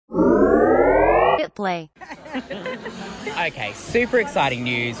Hit play. Okay, super exciting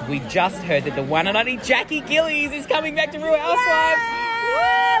news. We just heard that the one and only Jackie Gillies is coming back to Real Housewives.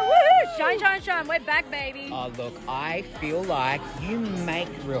 Woohoo! Shine, shine, shine. We're back, baby. Oh, look, I feel like you make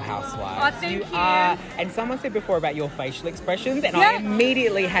Real Housewives. Oh, thank you. Are, and someone said before about your facial expressions, and I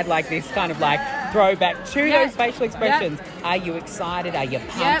immediately had like this kind of like throwback to those facial expressions. Are you excited? Are you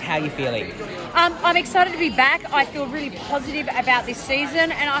pumped? How are you feeling? I'm excited to be back. I feel really positive about this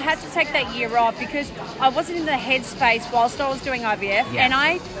season, and I had to take that year off because I wasn't in the headspace whilst I was doing IVF, and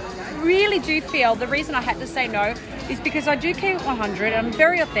I really do feel the reason I had to say no is because I do keep it 100. I'm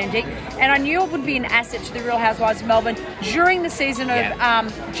very authentic, and I knew it would be an asset to the Real Housewives of Melbourne during the season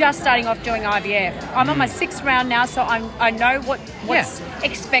of just starting off doing IVF. I'm on my 6th round now, so I know what's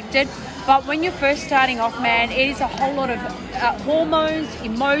expected. But when you're first starting off, man, it is a whole lot of hormones,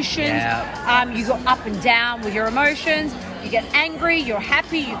 emotions. You go up and down with your emotions. You get angry, you're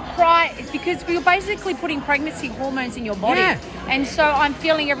happy, you cry. It's because you're basically putting pregnancy hormones in your body. And so I'm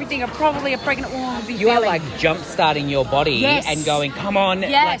feeling everything probably a pregnant woman would be feeling. You are like jump-starting your body and going, come on,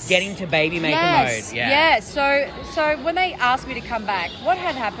 like get into baby maker mode. So when they asked me to come back, what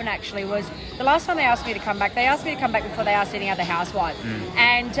had happened actually was the last time they asked me to come back before they asked any other housewife.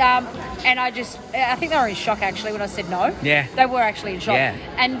 And I think they were in shock actually when I said no. They were actually in shock.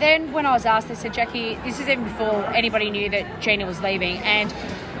 And then when I was asked, they said, Jackie, this is even before anybody knew that Gina was leaving, and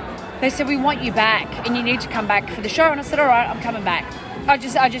they said, we want you back and you need to come back for the show. And I said, all right, I'm coming back. I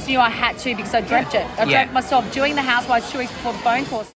just knew I had to because I dreamt it. I dreamt myself doing the Housewives 2 weeks before the phone call.